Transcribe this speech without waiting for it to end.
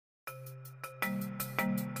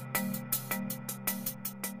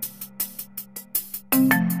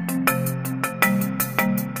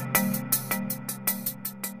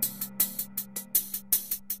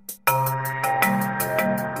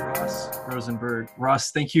Rosenberg. Ross,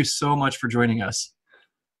 thank you so much for joining us.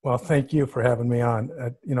 Well, thank you for having me on.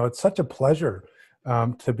 It's such a pleasure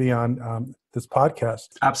to be on this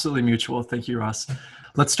podcast. Absolutely mutual. Thank you, Ross.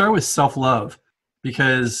 Let's start with self-love,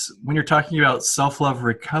 because when you're talking about self-love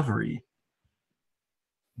recovery,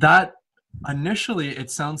 that initially it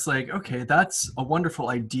sounds like, okay, that's a wonderful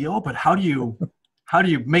ideal, but how do you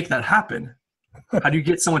make that happen? How do you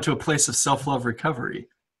get someone to a place of self-love recovery?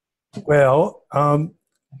 Well,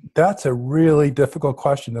 that's a really difficult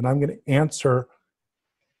question, and I'm going to answer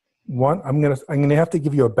one. I'm going to have to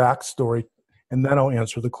give you a backstory, and then I'll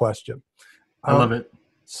answer the question. I love it.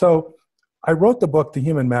 So I wrote the book, The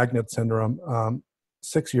Human Magnet Syndrome,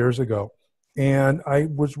 6 years ago, and I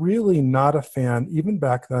was really not a fan, even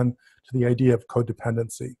back then, to the idea of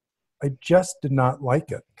codependency. I just did not like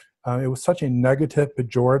it. It was such a negative,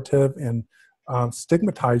 pejorative, and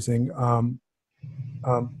stigmatizing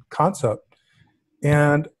concept.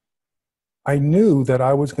 And I knew that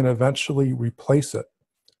I was going to eventually replace it.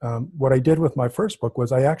 What I did with my first book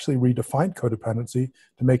was I actually redefined codependency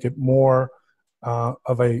to make it more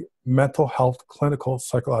of a mental health, clinical,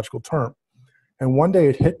 psychological term. And one day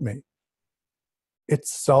it hit me.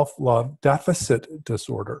 It's self-love deficit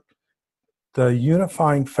disorder. The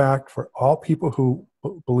unifying fact for all people who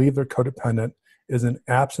believe they're codependent is an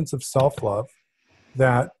absence of self-love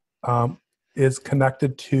that is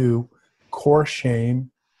connected to core shame,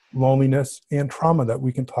 loneliness, and trauma that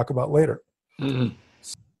we can talk about later. Mm-hmm.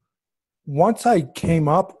 Once I came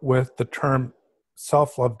up with the term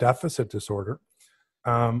self-love deficit disorder,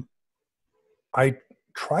 I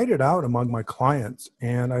tried it out among my clients,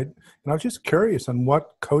 and I was just curious on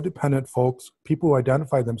what codependent folks, people who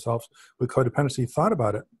identify themselves with codependency, thought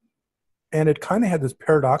about it. And it kind of had this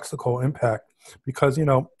paradoxical impact because, it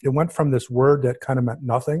went from this word that kind of meant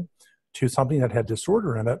nothing to something that had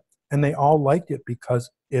disorder in it. And they all liked it because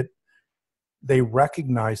they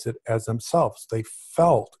recognized it as themselves. They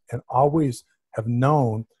felt and always have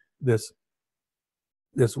known this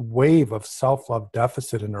wave of self-love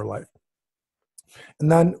deficit in their life. And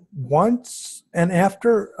then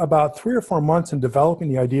after about 3 or 4 months in developing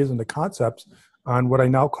the ideas and the concepts on what I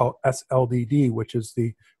now call SLDD, which is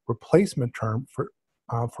the replacement term for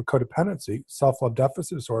codependency, self-love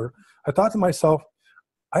deficit disorder, I thought to myself,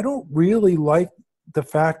 I don't really like the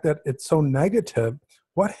fact that it's so negative.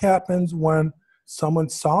 What happens when someone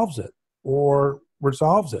solves it or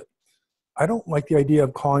resolves it? I don't like the idea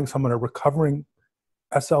of calling someone a recovering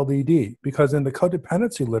SLDD, because in the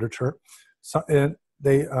codependency literature,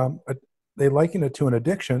 they liken it to an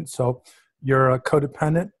addiction. So you're a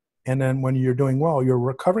codependent, and then when you're doing well, you're a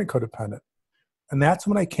recovering codependent. And that's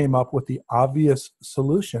when I came up with the obvious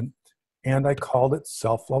solution, and I called it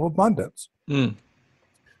self-love abundance. Mm.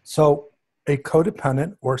 So a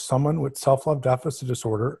codependent or someone with self-love deficit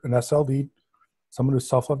disorder, an SLD, someone who's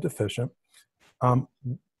self-love deficient,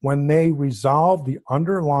 when they resolve the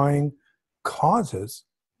underlying causes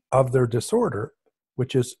of their disorder,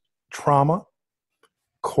 which is trauma,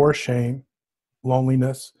 core shame,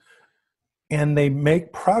 loneliness, and they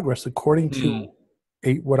make progress according to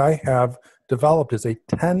what I have developed is a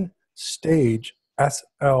 10-stage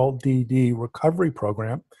SLDD recovery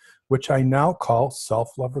program, which I now call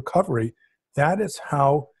self-love recovery. That is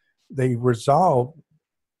how they resolve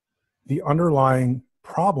the underlying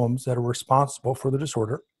problems that are responsible for the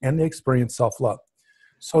disorder, and they experience self-love.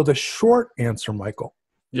 So the short answer, Michael.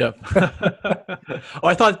 Yep. Oh,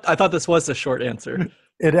 I thought this was the short answer.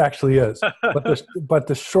 It actually is. But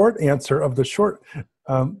the short answer of the short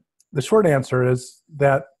answer is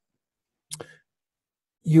that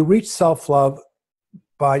you reach self-love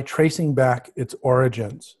by tracing back its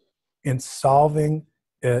origins and solving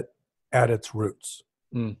it at its roots.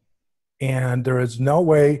 Mm. And there is no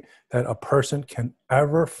way that a person can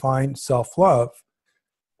ever find self-love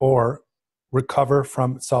or recover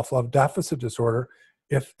from self-love deficit disorder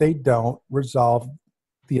if they don't resolve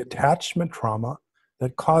the attachment trauma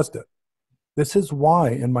that caused it. This is why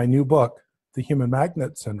in my new book, The Human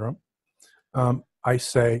Magnet Syndrome, I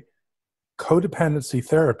say codependency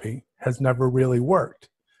therapy has never really worked,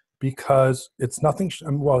 because it's nothing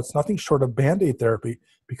short of Band-Aid therapy,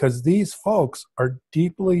 because these folks are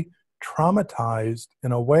deeply traumatized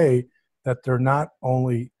in a way that they're not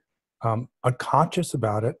only unconscious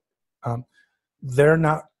about it, they're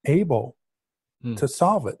not able to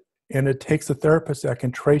solve it. And it takes a therapist that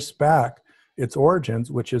can trace back its origins,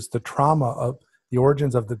 which is the trauma of the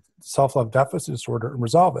origins of the self-love deficit disorder, and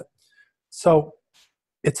resolve it. So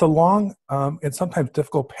it's a long and sometimes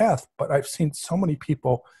difficult path, but I've seen so many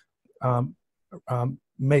people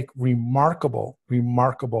make remarkable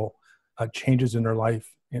changes in their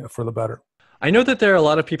life for the better. I know that there are a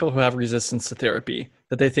lot of people who have resistance to therapy,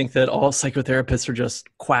 that they think that all psychotherapists are just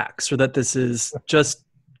quacks or that this is just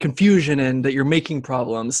confusion and that you're making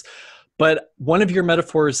problems. But one of your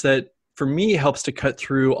metaphors that for me helps to cut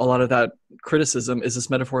through a lot of that criticism is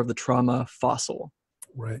this metaphor of the trauma fossil.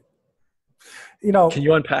 Right. Can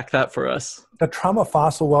you unpack that for us? The trauma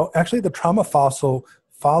fossil, well, actually the trauma fossil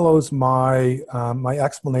follows my my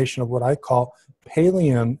explanation of what I call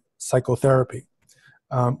Paleopsychotherapy.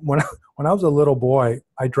 When I was a little boy,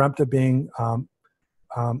 I dreamt of being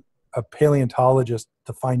a paleontologist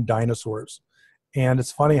to find dinosaurs. And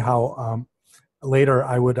it's funny how later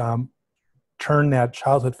I would turn that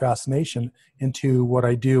childhood fascination into what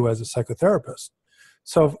I do as a psychotherapist.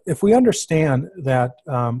 So if we understand that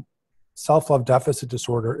self-love deficit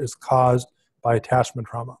disorder is caused by attachment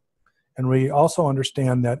trauma, and we also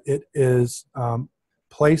understand that it is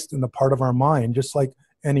placed in the part of our mind, just like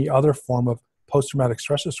any other form of post-traumatic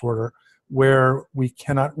stress disorder, where we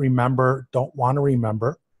cannot remember, don't want to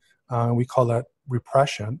remember. We call that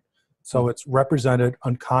repression. So it's represented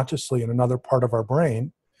unconsciously in another part of our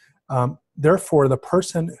brain. Therefore, the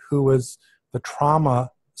person who is the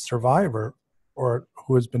trauma survivor or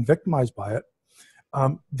who has been victimized by it,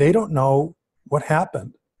 they don't know what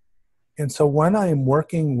happened. And so when I am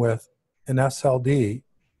working with an SLD,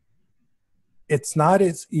 it's not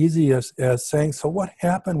as easy as saying, so what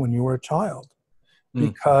happened when you were a child?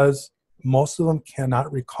 Because most of them cannot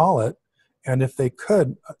recall it. And if they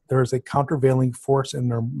could, there's a countervailing force in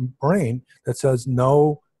their brain that says,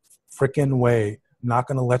 no frickin' way, I'm not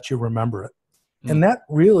going to let you remember it. And that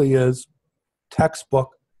really is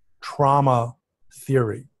textbook trauma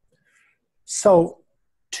theory. So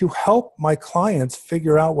to help my clients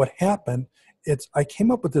figure out what happened, I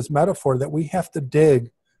came up with this metaphor that we have to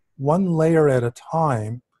dig one layer at a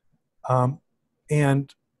time,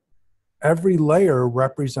 and every layer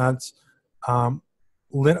represents a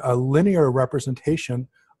linear representation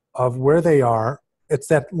of where they are. It's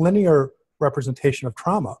that linear representation of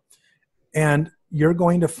trauma. And you're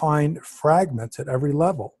going to find fragments at every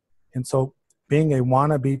level. And so being a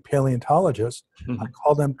wannabe paleontologist, I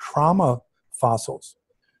call them trauma fossils.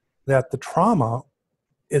 That the trauma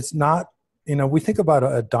is not, we think about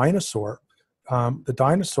a dinosaur. The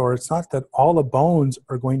dinosaur, it's not that all the bones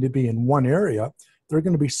are going to be in one area. They're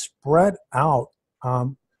going to be spread out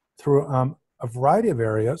through a variety of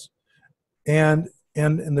areas. And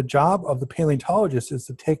the job of the paleontologist is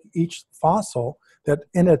to take each fossil that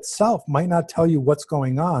in itself might not tell you what's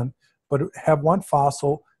going on, but have one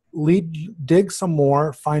fossil, dig some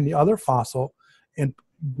more, find the other fossil, and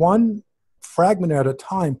one fragment at a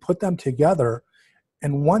time, put them together.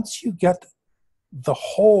 And once you get the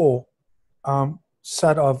whole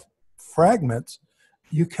set of fragments,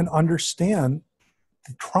 you can understand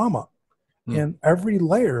the trauma. In every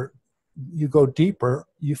layer, you go deeper,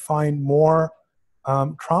 you find more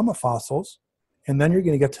trauma fossils, and then you're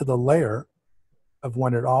going to get to the layer of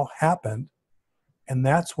when it all happened. And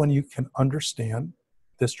that's when you can understand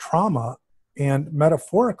this trauma and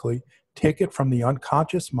metaphorically take it from the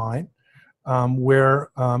unconscious mind,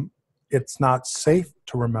 where it's not safe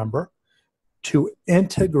to remember, to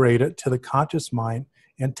integrate it to the conscious mind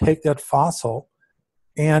and take that fossil.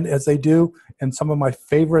 And as they do in some of my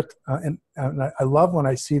favorite, and I love when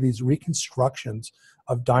I see these reconstructions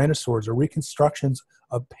of dinosaurs or reconstructions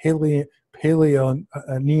of paleo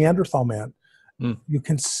Neanderthal man. You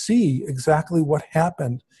can see exactly what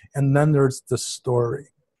happened, and then there's the story.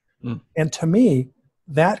 And to me,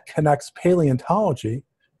 that connects paleontology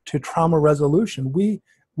to trauma resolution. We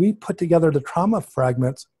put together the trauma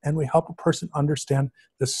fragments, and we help a person understand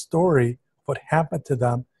the story, what happened to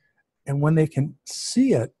them. And when they can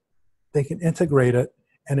see it, they can integrate it,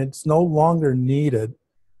 and it's no longer needed.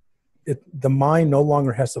 The mind no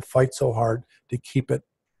longer has to fight so hard to keep it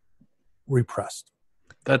repressed.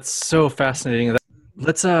 That's so fascinating.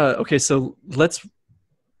 Let's build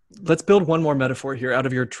one more metaphor here out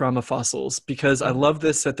of your trauma fossils, because I love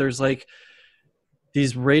this, that there's like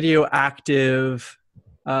these radioactive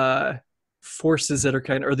forces that are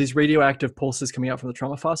or these radioactive pulses coming out from the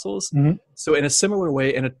trauma fossils. So in a similar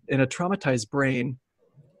way, in a traumatized brain,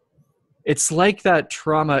 it's like that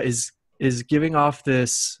trauma is giving off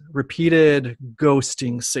this repeated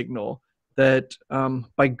ghosting signal. That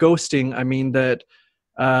by ghosting, I mean that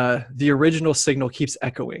the original signal keeps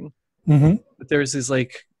echoing. But there's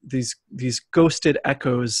these ghosted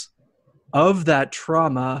echoes of that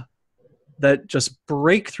trauma that just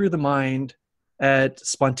break through the mind at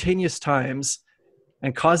spontaneous times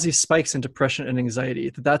and cause these spikes in depression and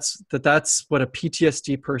anxiety. That's what a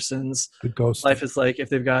PTSD person's life is like if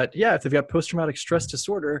they've got post-traumatic stress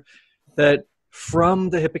disorder. That from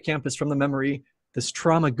the hippocampus, from the memory, this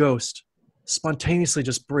trauma ghost spontaneously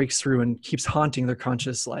just breaks through and keeps haunting their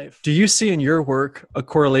conscious life. Do you see in your work a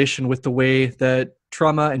correlation with the way that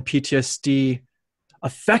trauma and PTSD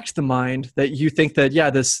affect the mind, that you think that, yeah,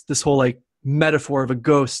 this whole like metaphor of a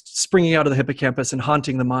ghost springing out of the hippocampus and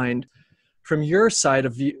haunting the mind, from your side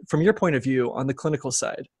of view, from your point of view on the clinical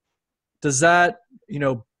side, does that,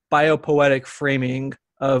 biopoetic framing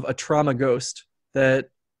of a trauma ghost that,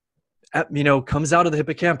 comes out of the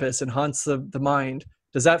hippocampus and haunts the mind,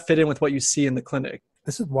 does that fit in with what you see in the clinic?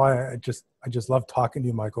 This is why I just love talking to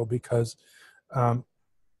you, Michael, because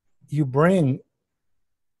you bring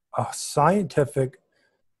a scientific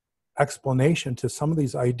explanation to some of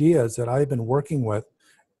these ideas that I've been working with.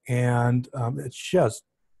 And it's just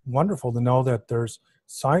wonderful to know that there's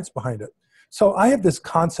science behind it. So I have this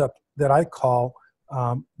concept that I call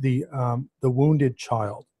the wounded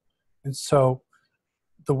child. And so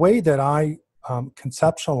the way that I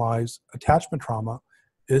conceptualize attachment trauma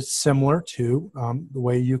is similar to the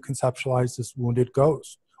way you conceptualize this wounded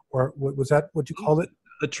ghost, or was that what you called it?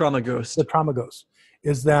 The trauma ghost. The trauma ghost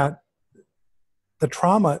is that the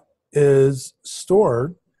trauma is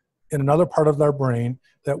stored in another part of our brain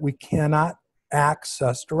that we cannot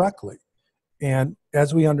access directly. And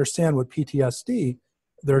as we understand with PTSD,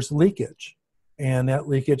 there's leakage, and that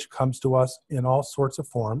leakage comes to us in all sorts of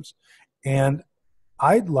forms. And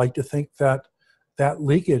I'd like to think that that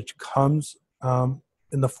leakage comes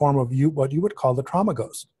in the form of what you would call the trauma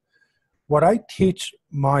ghost. What I teach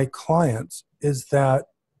my clients is that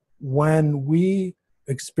when we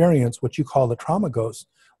experience what you call the trauma ghost,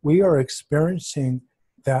 we are experiencing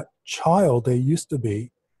that child they used to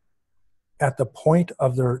be at the point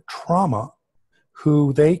of their trauma,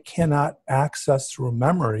 who they cannot access through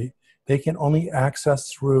memory. They can only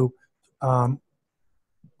access through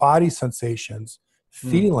body sensations,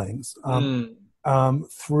 feelings,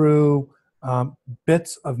 through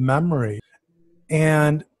bits of memory.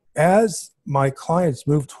 And as my clients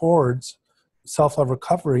move towards self-love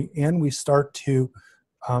recovery and we start to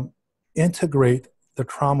integrate the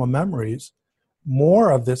trauma memories,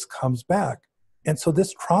 more of this comes back. And so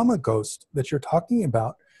this trauma ghost that you're talking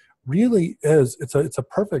about really is, it's a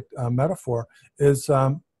perfect metaphor, is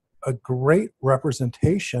a great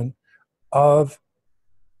representation of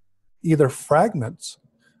either fragments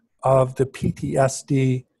of the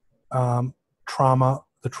PTSD trauma,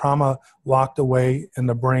 the trauma locked away in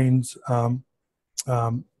the brain's in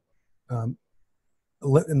the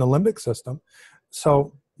limbic system.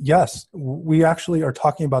 So yes, we actually are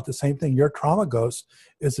talking about the same thing. Your trauma ghost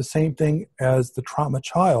is the same thing as the trauma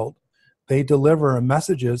child. They deliver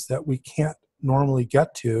messages that we can't normally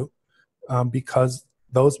get to because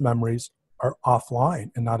those memories are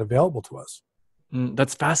offline and not available to us.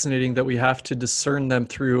 That's fascinating that we have to discern them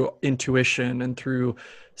through intuition and through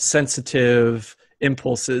sensitive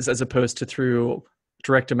impulses as opposed to through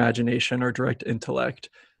direct imagination or direct intellect.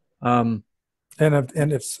 And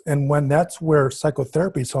when that's where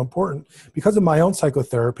psychotherapy is so important, because of my own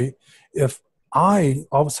psychotherapy, if I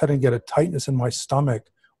all of a sudden get a tightness in my stomach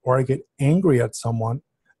or I get angry at someone,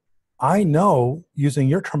 I know, using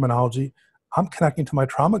your terminology, I'm connecting to my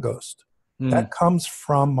trauma ghost. That comes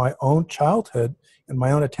from my own childhood and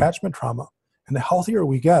my own attachment trauma. And the healthier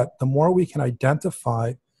we get, the more we can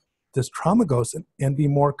identify this trauma ghost and be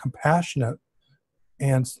more compassionate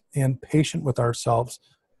and patient with ourselves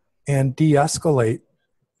and de-escalate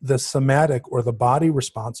the somatic or the body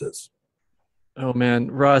responses. Oh man,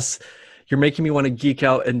 Russ, you're making me want to geek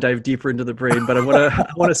out and dive deeper into the brain, but I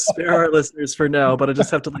want to spare our listeners for now, but I just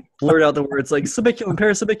have to blurt out the words like subiculum,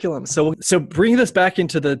 parasabiculum. So bring this back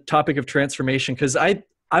into the topic of transformation, because I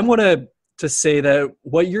want to say that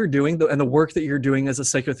what you're doing and the work that you're doing as a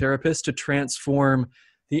psychotherapist to transform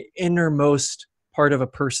the innermost part of a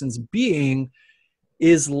person's being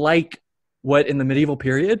is like what in the medieval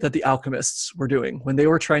period that the alchemists were doing when they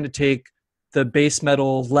were trying to take the base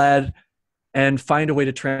metal lead and find a way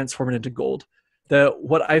to transform it into gold.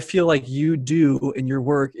 What I feel like you do in your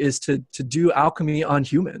work is to do alchemy on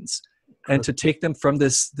humans and to take them from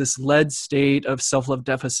this lead state of self-love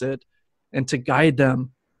deficit and to guide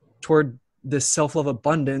them toward this self-love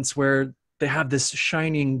abundance where they have this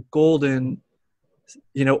shining golden,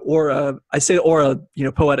 aura. I say aura,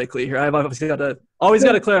 poetically here. I've obviously always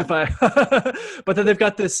got to clarify, but that they've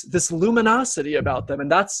got this luminosity about them.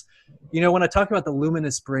 And that's, when I talk about the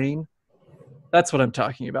luminous brain, that's what I'm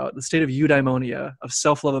talking about. The state of eudaimonia, of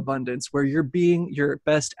self-love abundance, where you're being your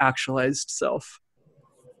best actualized self.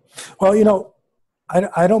 Well,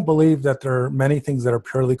 I don't believe that there are many things that are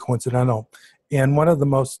purely coincidental. And one of the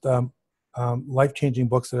most life-changing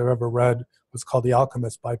books that I've ever read was called The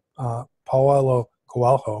Alchemist by Paulo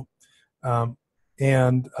Coelho.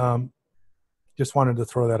 And just wanted to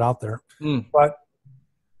throw that out there. But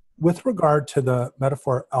with regard to the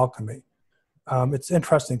metaphor alchemy, it's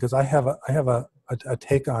interesting because I have a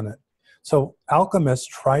take on it. So alchemists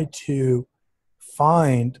try to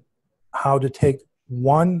find how to take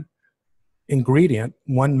one ingredient,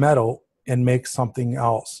 one metal, and make something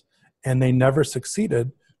else. And they never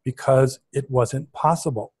succeeded because it wasn't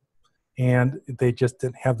possible. And they just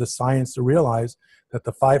didn't have the science to realize that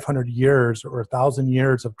the 500 years or 1,000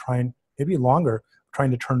 years of trying, maybe longer,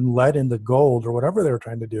 trying to turn lead into gold or whatever they were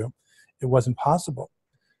trying to do, it wasn't possible.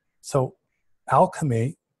 So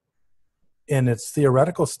alchemy in its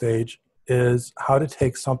theoretical stage is how to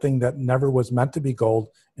take something that never was meant to be gold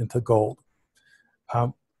into gold.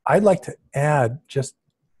 I'd like to add just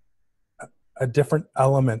a different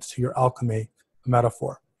element to your alchemy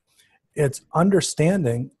metaphor. It's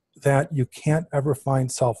understanding that you can't ever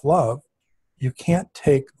find self-love. You can't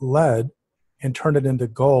take lead and turn it into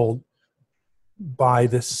gold by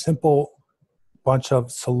this simple bunch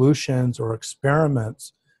of solutions or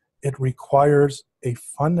experiments. It requires a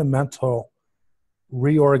fundamental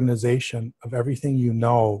reorganization of everything you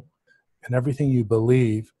know and everything you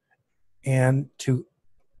believe, and to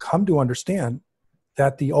come to understand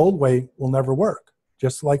that the old way will never work,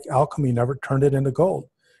 just like alchemy never turned it into gold.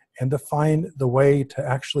 And to find the way to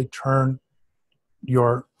actually turn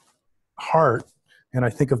your heart, and I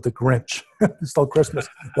think of the Grinch, Still Christmas,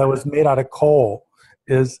 that was made out of coal,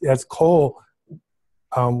 is as coal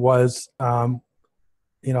was,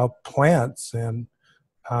 plants and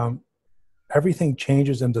everything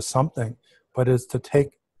changes into something, but is to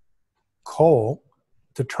take coal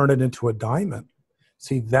to turn it into a diamond.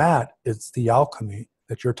 See, that is the alchemy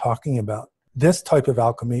that you're talking about. This type of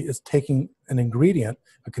alchemy is taking an ingredient,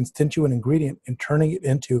 a constituent ingredient, and turning it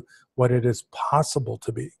into what it is possible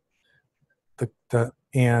to be.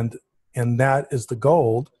 And that is the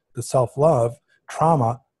gold, the self-love.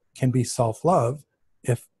 Trauma can be self-love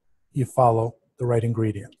if you follow the right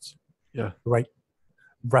ingredients. Yeah. The right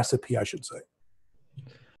recipe, I should say.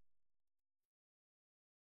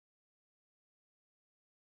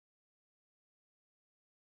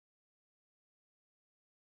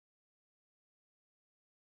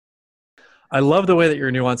 I love the way that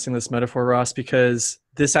you're nuancing this metaphor, Ross, because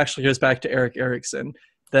this actually goes back to Erik Erikson,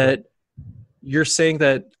 that you're saying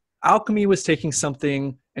that alchemy was taking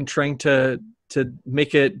something and trying to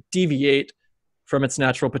make it deviate from its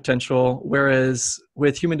natural potential, whereas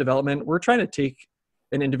with human development, we're trying to take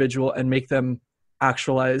an individual and make them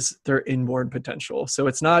actualize their inborn potential. So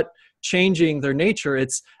it's not changing their nature,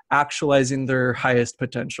 it's actualizing their highest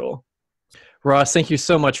potential. Ross, thank you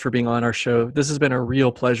so much for being on our show. This has been a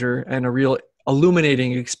real pleasure and a real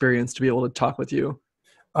illuminating experience to be able to talk with you.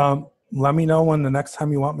 Let me know when the next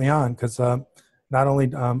time you want me on, because not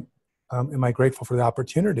only am I grateful for the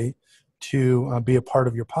opportunity to be a part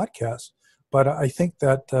of your podcast, but I think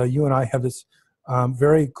that you and I have this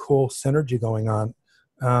very cool synergy going on.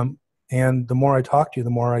 And the more I talk to you,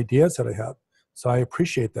 the more ideas that I have. So I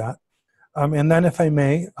appreciate that. And then if I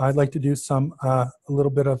may, I'd like to do a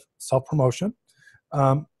little bit of self-promotion.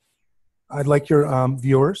 I'd like your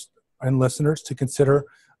viewers and listeners to consider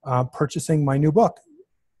purchasing my new book,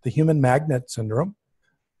 The Human Magnet Syndrome,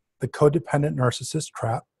 The Codependent Narcissist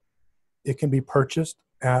Trap. It can be purchased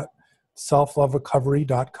at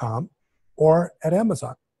selfloverecovery.com or at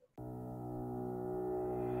Amazon.